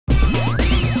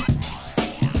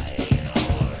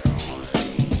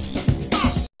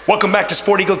Welcome back to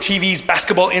Sport Eagle TV's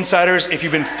Basketball Insiders. If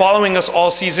you've been following us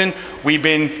all season, we've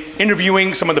been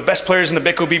interviewing some of the best players in the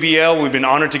BEKO BBL. We've been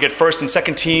honored to get first and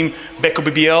second team BEKO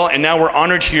BBL, and now we're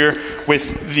honored here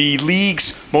with the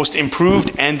league's most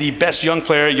improved and the best young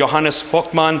player, Johannes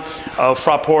Voigtmann of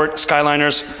FRAPORT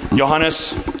SKYLINERS.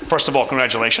 Johannes, first of all,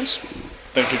 congratulations.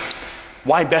 Thank you.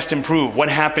 Why best improved? What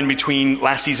happened between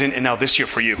last season and now this year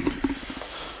for you?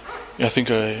 I think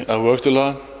I worked a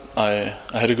lot. I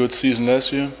had a good season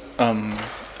last year,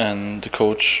 and the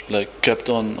coach kept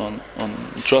on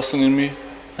trusting in me,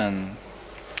 and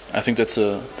I think that's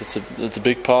a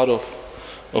big part of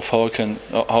how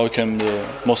I can be the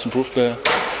most improved player.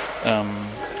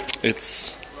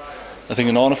 It's, I think,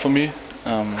 an honor for me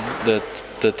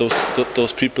that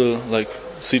those people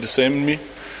see the same in me,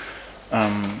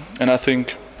 and I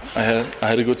think I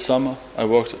had a good summer. I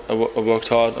worked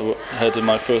hard. I had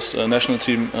my first national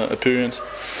team appearance,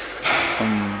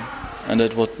 and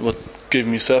that what gave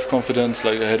me self-confidence.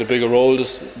 I had a bigger role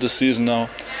this season now,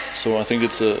 so I think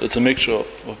it's a mixture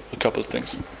of a couple of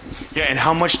things. Yeah, and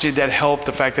how much did that help,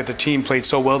 the fact that the team played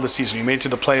so well this season? You made it to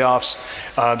the playoffs.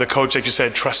 The coach, like you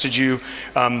said, trusted you.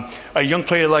 A young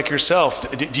player like yourself,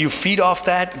 do you feed off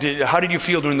that? How did you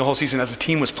feel during the whole season as the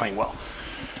team was playing well?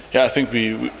 Yeah, I think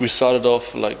we started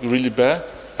off really bad,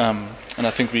 and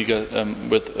I think we got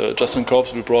with Justin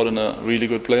Korps, we brought in a really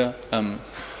good player,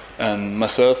 and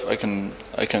myself, I can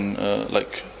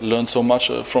learn so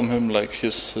much from him,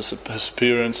 his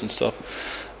appearance and stuff,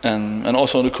 and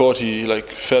also on the court he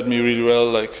fed me really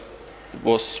well.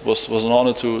 Was an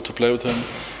honor to play with him,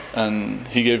 and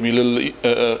he gave me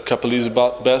a couple easy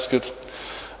baskets.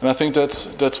 And I think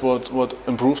that's what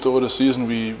improved over the season.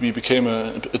 We became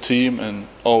a team, and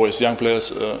always young players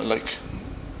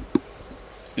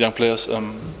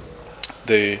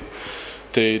they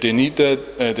need that.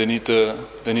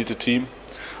 They need the team,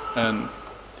 and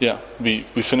yeah, we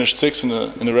finished sixth in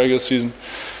the regular season,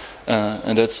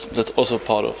 and that's also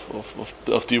part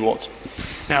of the awards.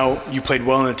 Now, you played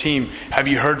well in the team. Have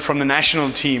you heard from the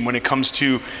national team when it comes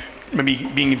to maybe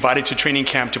being invited to training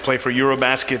camp to play for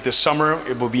Eurobasket this summer?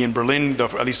 It will be in Berlin,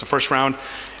 at least the first round.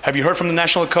 Have you heard from the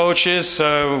national coaches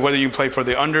whether you play for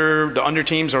the under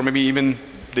teams or maybe even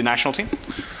the national team?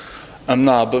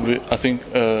 Nah, but I think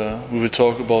we will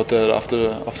talk about that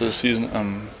after the season.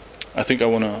 I think I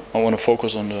wanna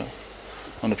focus on the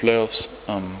playoffs,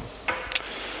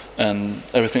 and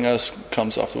everything else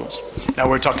comes afterwards. Now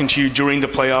we're talking to you during the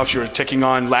playoffs. You're taking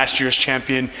on last year's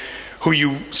champion, who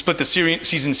you split the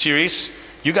season series.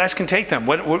 You guys can take them.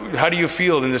 How do you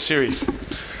feel in the series?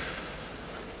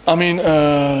 I mean,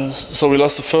 so we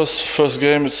lost the first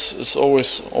game. It's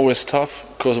always tough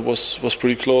because it was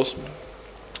pretty close.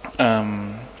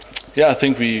 Yeah, I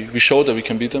think we showed that we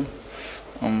can beat them.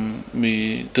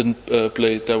 We didn't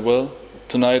play that well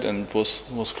tonight, and it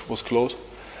was close.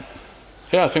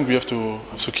 Yeah, I think we have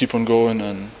to keep on going,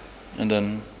 and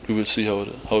then we will see how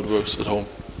it works at home.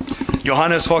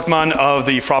 Johannes Voigtmann of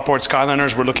the FRAPORT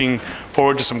SKYLINERS, we're looking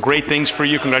forward to some great things for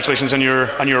you. Congratulations on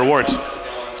your awards.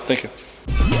 Thank you.